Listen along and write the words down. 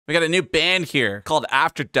We got a new band here called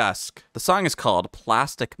Afterdusk. The song is called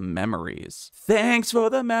Plastic Memories. Thanks for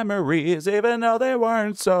the memories, even though they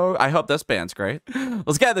weren't so... I hope this band's great.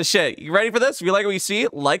 Let's get this shit. You ready for this? If you like what you see,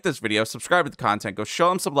 like this video, subscribe to the content, go show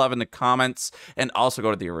them some love in the comments, and also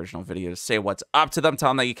go to the original video to say what's up to them. Tell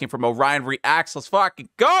them that you came from Ohrion Reacts. Let's fucking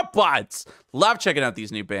go, buds! Love checking out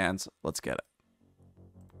these new bands. Let's get it.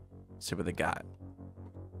 See what they got.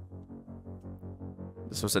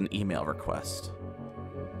 This was an email request.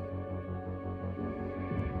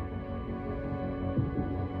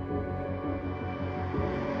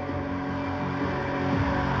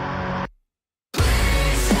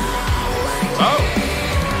 Oh!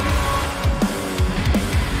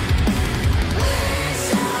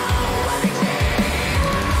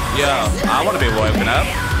 Yo, I want to be woken up.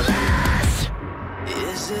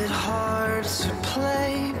 Is it hard to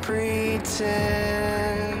play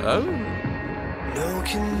pretend? Oh. No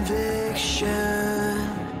conviction.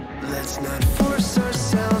 Let's not force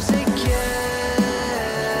ourselves again.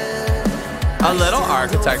 A little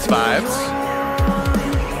Architects vibes.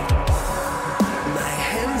 My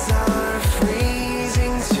hands are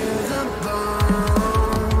freezing to the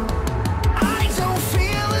bone. I don't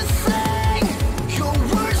feel a thing. Your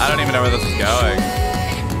words I don't even know where this is going.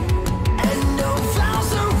 and no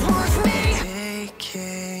vows are worth me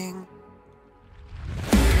taking.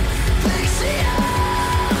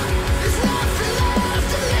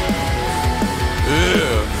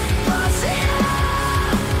 Ooh.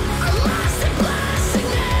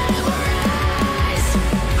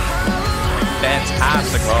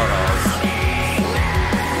 Fantastic vocals.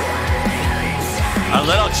 A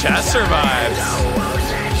little Chester vibes.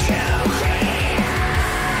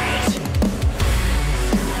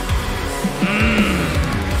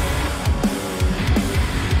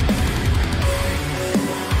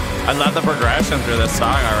 I love the progression through this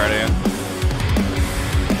song already.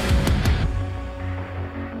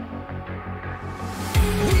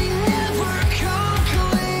 We never come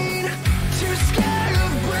clean, too scared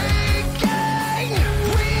of breaking.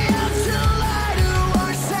 We have to lie to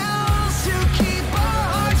ourselves to keep our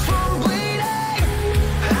hearts from bleeding.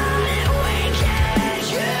 How did we get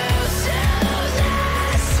used to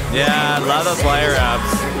this? Yeah, I love those layer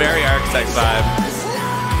ups. Very Architects vibe.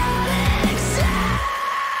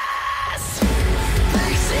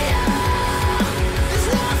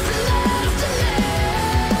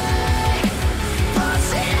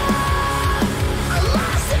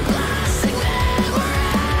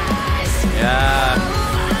 Yeah.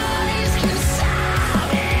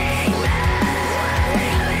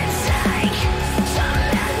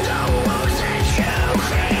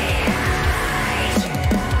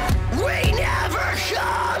 We never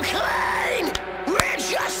come clean. We're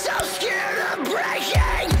just so scared of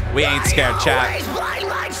breaking. We ain't scared, chat. Always bite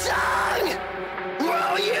my tongue.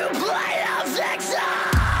 Will you play a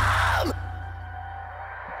victim?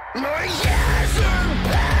 More years are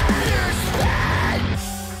better spent.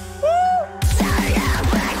 Stay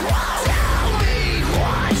back, won't tell me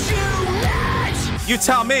what you meant. You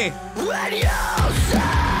tell me. When you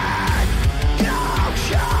said you're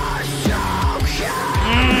just so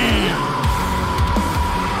kind.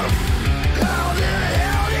 How the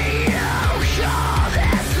hell do you call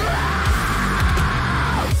this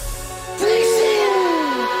love?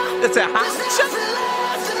 It's a hot shot.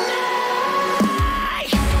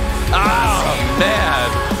 Oh, man.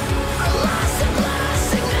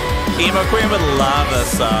 Emo Queen would love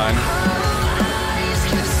this song.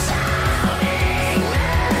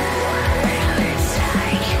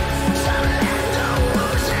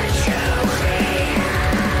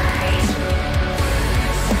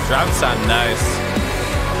 Drums sound nice.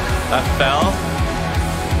 That fell.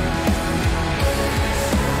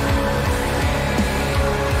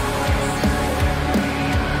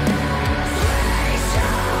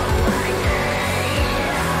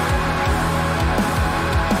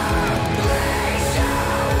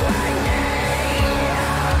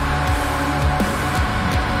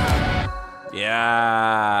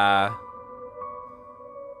 Yeah.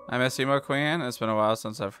 I miss Emo Queen. It's been a while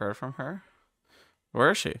since I've heard from her.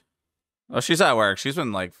 Where is she? Oh, she's at work. She's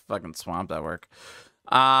been like fucking swamped at work.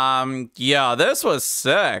 Yeah, this was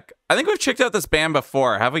sick. I think we've checked out this band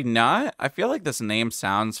before, have we not? I feel like this name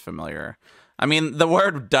sounds familiar. I mean, the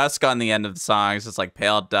word dusk on the end of the song is just like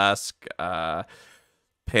pale dusk,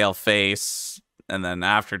 pale face, and then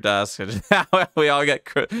after dusk. We all get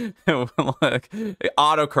like,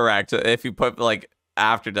 autocorrect. If you put like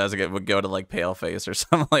after dusk, it would go to like pale face or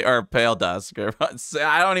something, like, or pale dusk, or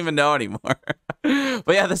I don't even know anymore.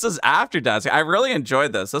 But yeah, this is After Dusk. I really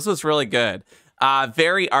enjoyed this. This was really good.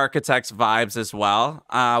 Very Architects vibes as well.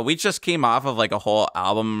 We just came off of like a whole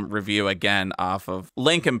album review again off of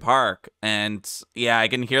Linkin Park. And yeah, I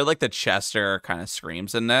can hear like the Chester kind of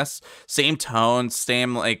screams in this. Same tones,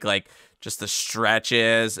 same like just the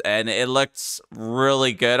stretches, and it looks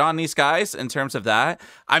really good on these guys in terms of that.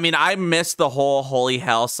 I mean, I missed the whole Holy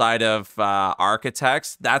Hell side of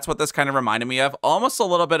Architects. That's what this kind of reminded me of. Almost a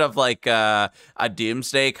little bit of like a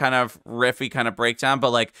Doomsday kind of riffy kind of breakdown,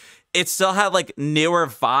 but like it still had like newer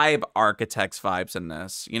vibe Architects vibes in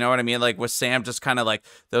this. You know what I mean? Like with Sam just kind of like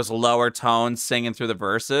those lower tones singing through the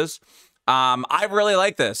verses. I really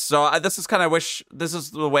like this. So this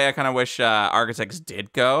is the way I kind of wish Architects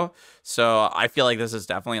did go. So I feel like this is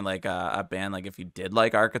definitely like a band. Like if you did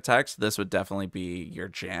like Architects, this would definitely be your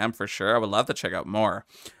jam for sure. I would love to check out more.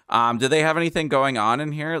 Do they have anything going on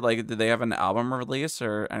in here? Like, did they have an album release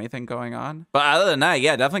or anything going on? But other than that,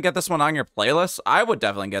 yeah, definitely get this one on your playlist. I would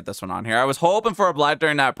definitely get this one on here. I was hoping for a Blood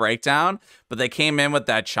during that breakdown, but they came in with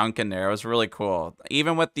that chunk in there. It was really cool.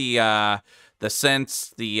 Even with the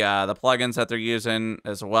synths, the plugins that they're using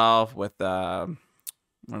as well with what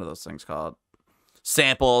are those things called?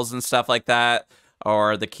 Samples and stuff like that,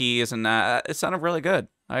 or the keys and that. It sounded really good.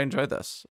 I enjoyed this.